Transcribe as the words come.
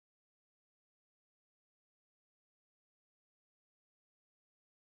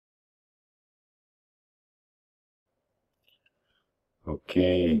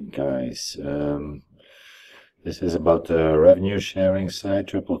Okay, guys, this is about the revenue sharing site,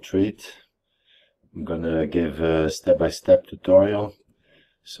 Thr3at. I'm gonna give a step-by-step tutorial.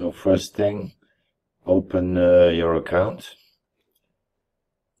 So first thing, open your account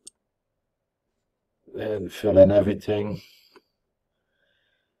and fill in everything.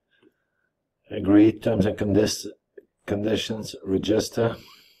 Agree terms and conditions, register,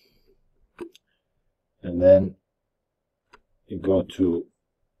 and then you go to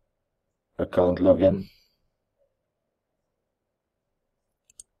account login,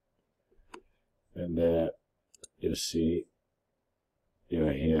 and there you see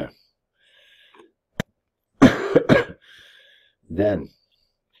you're here. Then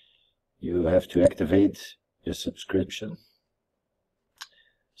you have to activate your subscription.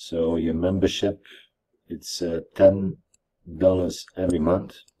 So your membership, it's $10 every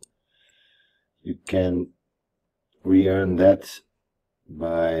month. You can re-earn that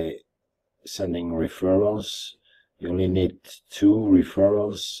by sending referrals. You only need 2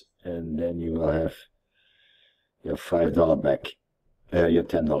 referrals, and then you will have your $5 back, your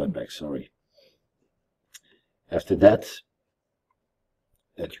 $10 back, sorry. After that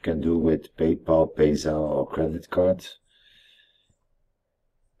you can do with PayPal, PayZelle, or credit card.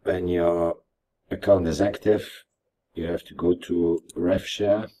 When your account is active, you have to go to Rev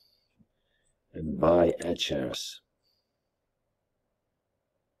Share and buy ad shares.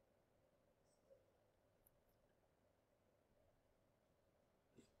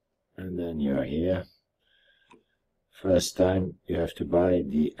 And then you're here. First time you have to buy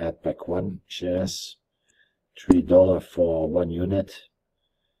the ad pack 1 shares, $3 for 1 unit,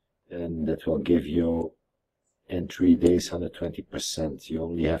 and that will give you in 3 days 120%. You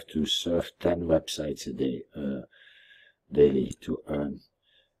only have to surf 10 websites a day, daily to earn.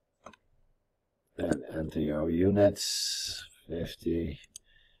 Then enter your units, 50,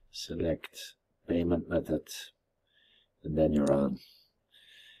 select payment method, and then you're on.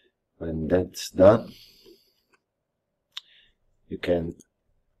 When that's done, you can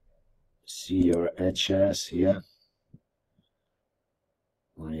see your ad shares here.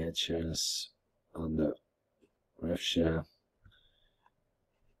 My ad shares on the Rev Share,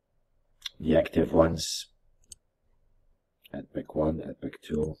 the active ones, ad pack 1, ad pack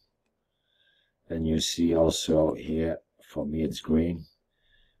 2. And you see also here, for me it's green,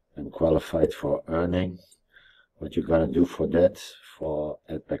 I'm qualified for earning. What you're gonna do for that, for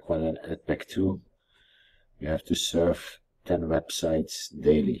ad pack 1 and ad pack 2, you have to surf 10 websites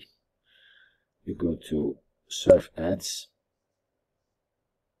daily. You go to surf ads,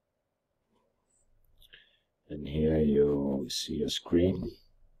 and here you see your screen.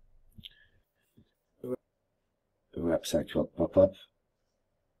 The website will pop up,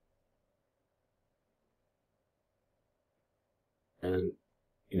 and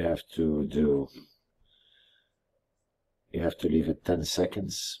you have to leave it 10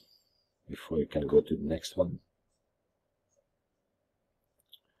 seconds before you can go to the next one.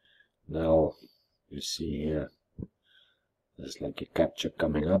 Now you see here there's like a capture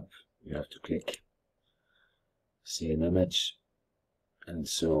coming up. You have to click, see an image, and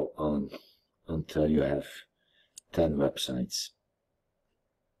so on until you have 10 websites.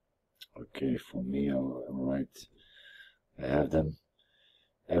 Okay, for me, alright, I have them.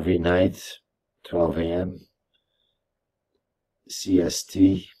 Every night, 12 AM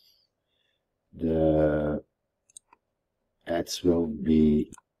CST, the ads will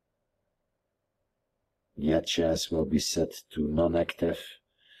be, the ad shares will be set to non-active.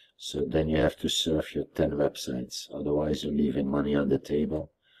 So then you have to surf your 10 websites, otherwise you're leaving money on the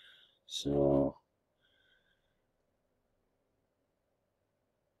table. So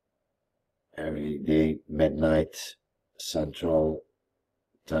every day, midnight Central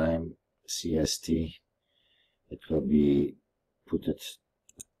Time, CST, it will be put it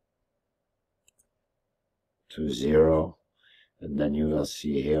to 0, and then you will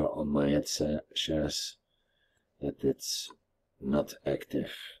see here on my ad shares that it's not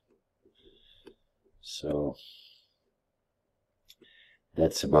active. So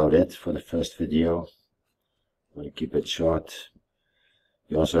that's about it for the first video. I'm going to keep it short.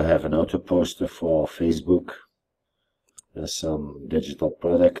 You also have an auto poster for Facebook. There's some digital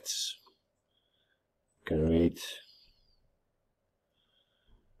products you can read.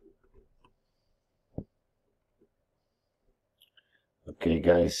 Okay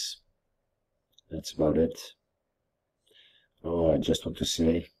guys, that's about it. Oh, I just want to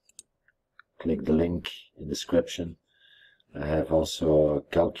say, click the link in the description. I have also a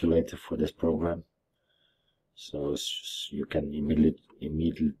calculator for this program, so you can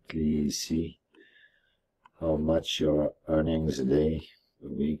immediately see how much your earnings a day, a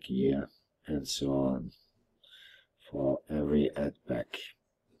week, year, and so on for every ad pack.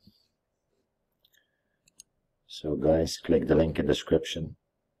 So guys, click the link in the description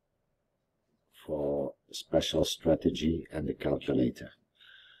for special strategy and the calculator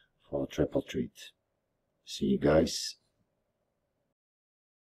for Thr3at. See you guys